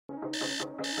Hey,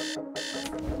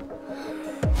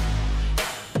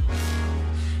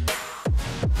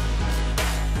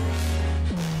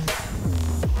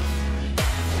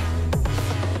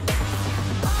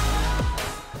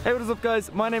 what is up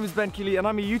guys? My name is Ben Keeley and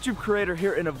I'm a YouTube creator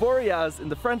here in Avoriaz in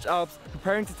the French Alps,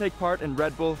 preparing to take part in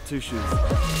Red Bull 2 Shoes.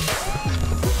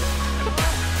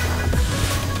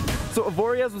 So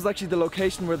Avoriaz was actually the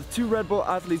location where the two Red Bull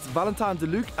athletes Valentin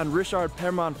Delluc and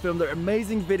Permin filmed their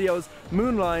amazing videos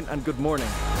Moonlight and Good Morning.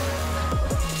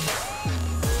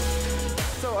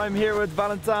 So I'm here with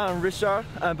Valentin and Richard,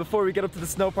 and before we get up to the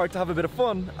snow park to have a bit of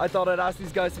fun, I thought I'd ask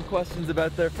these guys some questions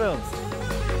about their films.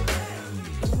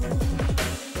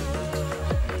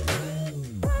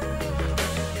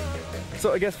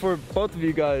 So I guess for both of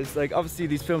you guys, like obviously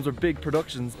these films are big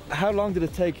productions. How long did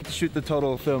it take to shoot the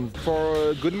total film?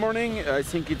 For Good Morning, I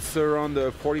think it's around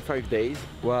 45 days.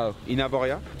 Wow. In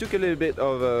Avoriaz. It took a little bit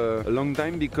of a long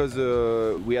time because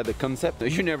we had a concept.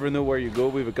 You never know where you go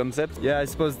with a concept. Yeah, I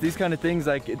suppose these kind of things,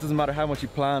 like it doesn't matter how much you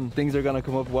plan, things are gonna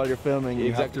come up while you're filming.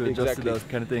 You have to adjust to those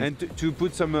kind of things. And to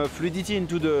put some fluidity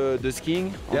into the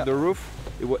skiing on the roof,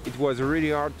 it was really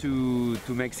hard to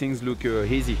make things look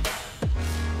easy.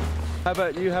 How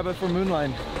about you? How about for Moonlight?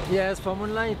 Yes, for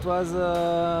Moonlight it was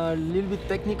a little bit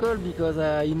technical because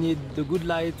I need the good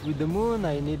light with the moon,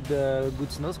 I need the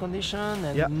good snow condition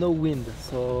and no wind.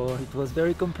 So it was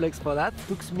very complex for that. It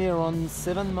took me around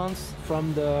 7 months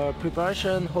from the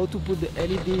preparation, how to put the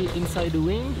LED inside the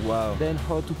wing, then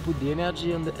how to put the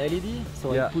energy on the LED.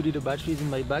 So I put the batteries in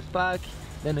my backpack,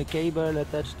 then a cable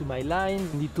attached to my line.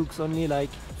 And it took only like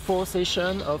 4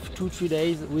 sessions of 2-3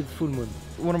 days with full moon.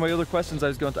 One of my other questions I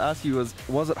was going to ask you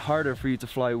was it harder for you to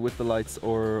fly with the lights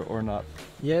or not?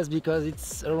 Yes, because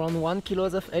it's around 1 kilo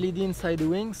of LED inside the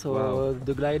wing, so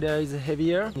the glider is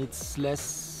heavier, it's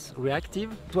less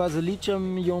reactive. It was a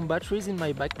lithium-ion batteries in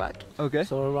my backpack,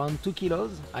 so around 2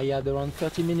 kilos. I had around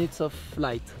 30 minutes of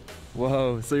flight.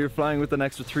 Whoa, so you're flying with an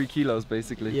extra 3 kilos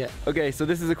basically? Yeah. Okay, so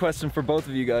this is a question for both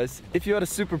of you guys. If you had a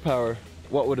superpower,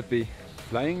 what would it be?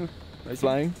 Flying?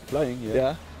 Flying? Flying,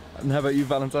 yeah. And how about you,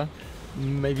 Valentin?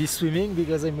 Maybe swimming,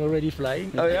 because I'm already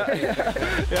flying. Oh yeah? Yeah.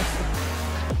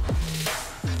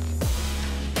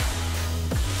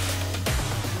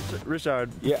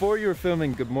 Richard, before you were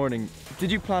filming Good Morning,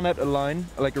 did you plan out a line,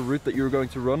 like a route that you were going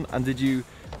to run, and did you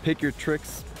pick your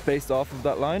tricks based off of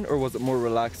that line, or was it more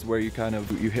relaxed where you kind of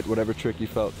you hit whatever trick you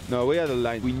felt? No, we had a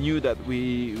line. We knew that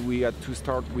we had to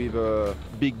start with a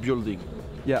big building.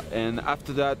 Yeah, and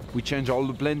after that we changed all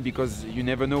the plan because you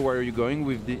never know where you're going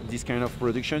with this kind of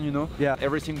production, you know. Yeah,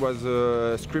 everything was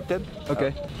scripted.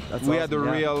 Okay, we had a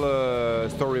real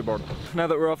storyboard. Now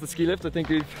that we're off the ski lift, I think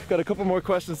we've got a couple more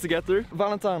questions to get through.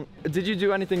 Valentin, did you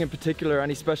do anything in particular,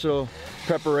 any special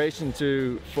preparation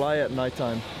to fly at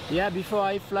nighttime? Yeah, before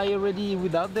I fly already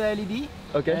without the LED.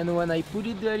 Okay. And when I put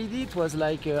it the LED, it was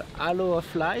like a halo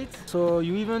of light, so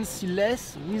you even see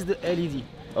less with the LED.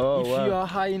 Oh, if you are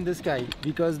high in the sky,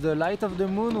 because the light of the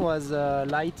moon was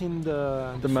lighting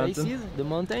the faces, the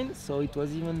mountains, so it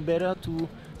was even better to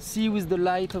see with the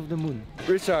light of the moon.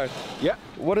 Richard,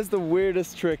 what is the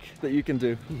weirdest trick that you can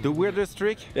do? The weirdest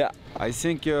trick? Yeah. I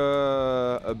think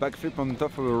a backflip on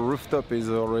top of a rooftop is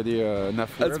already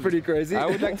enough. That's pretty crazy. I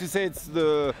would like to say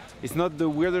it's not the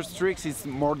weirdest tricks, it's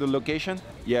more the location.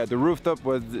 Yeah, the rooftop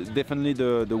was definitely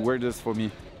the weirdest for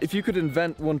me. If you could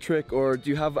invent one trick, or do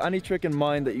you have any trick in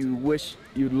mind that you wish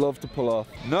you'd love to pull off?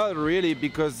 Not really,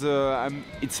 because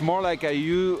it's more like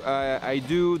I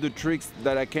do the tricks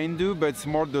that I can do, but it's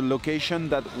more the location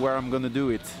where I'm gonna do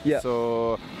it. Yeah.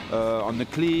 So on the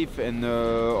cliff and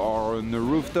or on the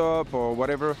rooftop or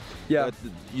whatever. Yeah. But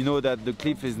you know that the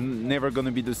cliff is never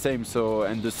gonna be the same. So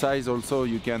and the size also,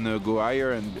 you can go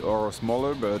higher or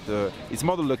smaller, but it's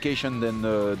more the location than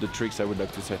the tricks, I would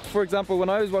like to say. For example, when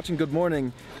I was watching Good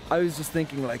Morning, I was just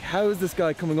thinking, like, how is this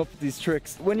guy coming up with these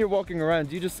tricks? When you're walking around,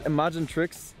 do you just imagine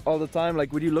tricks all the time?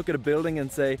 Like, would you look at a building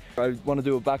and say, I want to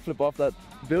do a backflip off that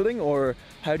building, or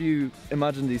how do you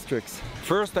imagine these tricks?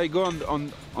 First, I go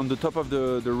on the top of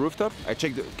the rooftop. I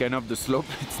check the slope.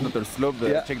 It's not a slope,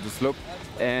 but I check the slope.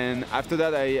 And after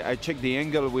that, I check the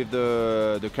angle with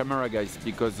the camera guys,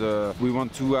 because we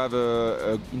want to have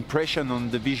a impression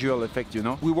on the visual effect, you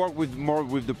know. We work more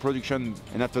with the production,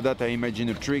 and after that I imagine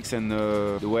the tricks and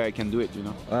the way I can do it, you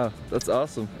know. Wow, that's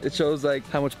awesome. It shows like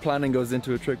how much planning goes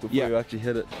into a trick before you actually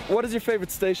hit it. What is your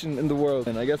favorite station in the world?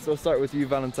 And I guess we'll start with you,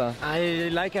 Valentin. I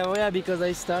like Avoriaz because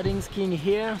I started skiing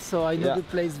here, so I know the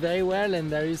place very well,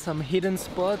 and there is some hidden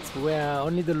spots where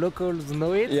only the locals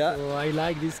know it. Yeah. So I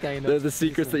like this kind of. The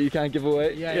secrets that you can't give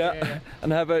away. Yeah.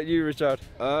 And how about you, Richard?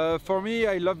 For me,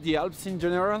 I love the Alps in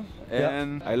general,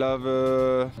 and I love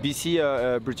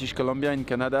BC, British Columbia in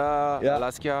Canada,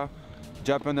 Alaska,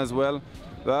 Japan as well.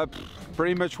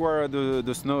 Pretty much where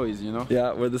the snow is, you know?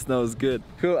 Yeah, where the snow is good.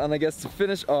 Cool, and I guess to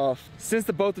finish off, since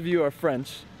the both of you are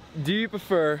French, do you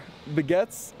prefer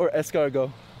baguettes or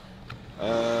escargot?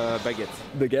 Baguette.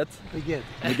 Baguette? Baguette.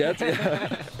 Baguette?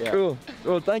 Yeah. Cool.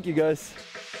 Well, thank you guys.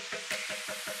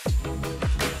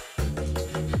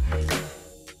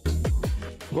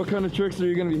 What kind of tricks are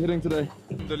you going to be hitting today?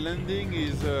 The landing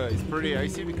is pretty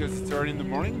icy because it's early in the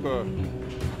morning, but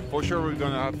for sure we're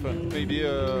going to have maybe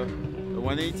a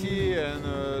 180 and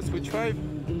a switch 5.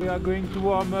 We are going to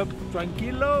warm up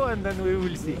tranquilo and then we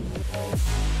will see.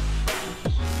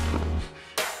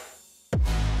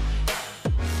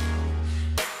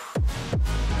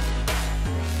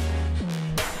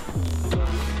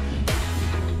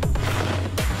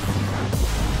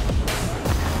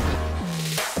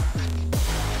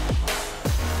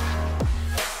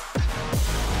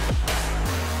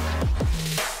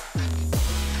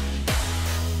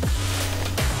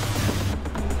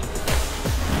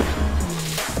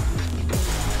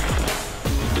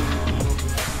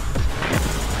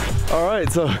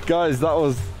 Alright, so guys, that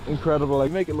was incredible.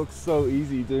 Like, make it look so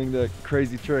easy doing the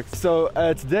crazy tricks. So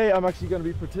today I'm actually going to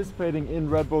be participating in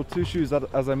Red Bull 2 shoes,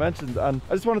 as I mentioned, and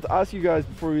I just wanted to ask you guys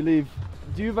before we leave,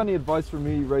 do you have any advice for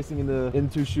me racing in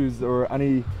 2 shoes, or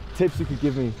any tips you could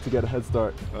give me to get a head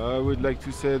start? I would like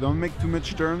to say, don't make too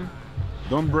much turn,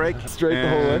 don't brake, straight the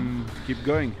whole way, keep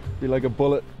going. Be like a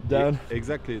bullet down. Yeah,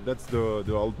 exactly, that's the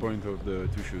whole point of the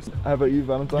 2 shoes. How about you,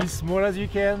 Valentin? Be small as you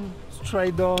can,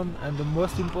 straight on, and the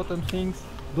most important things,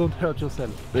 don't hurt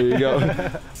yourself. There you go.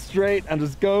 Straight and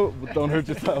just go, but don't hurt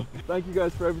yourself. Thank you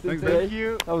guys for everything today. Thank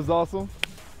you. That was awesome,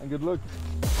 and good luck.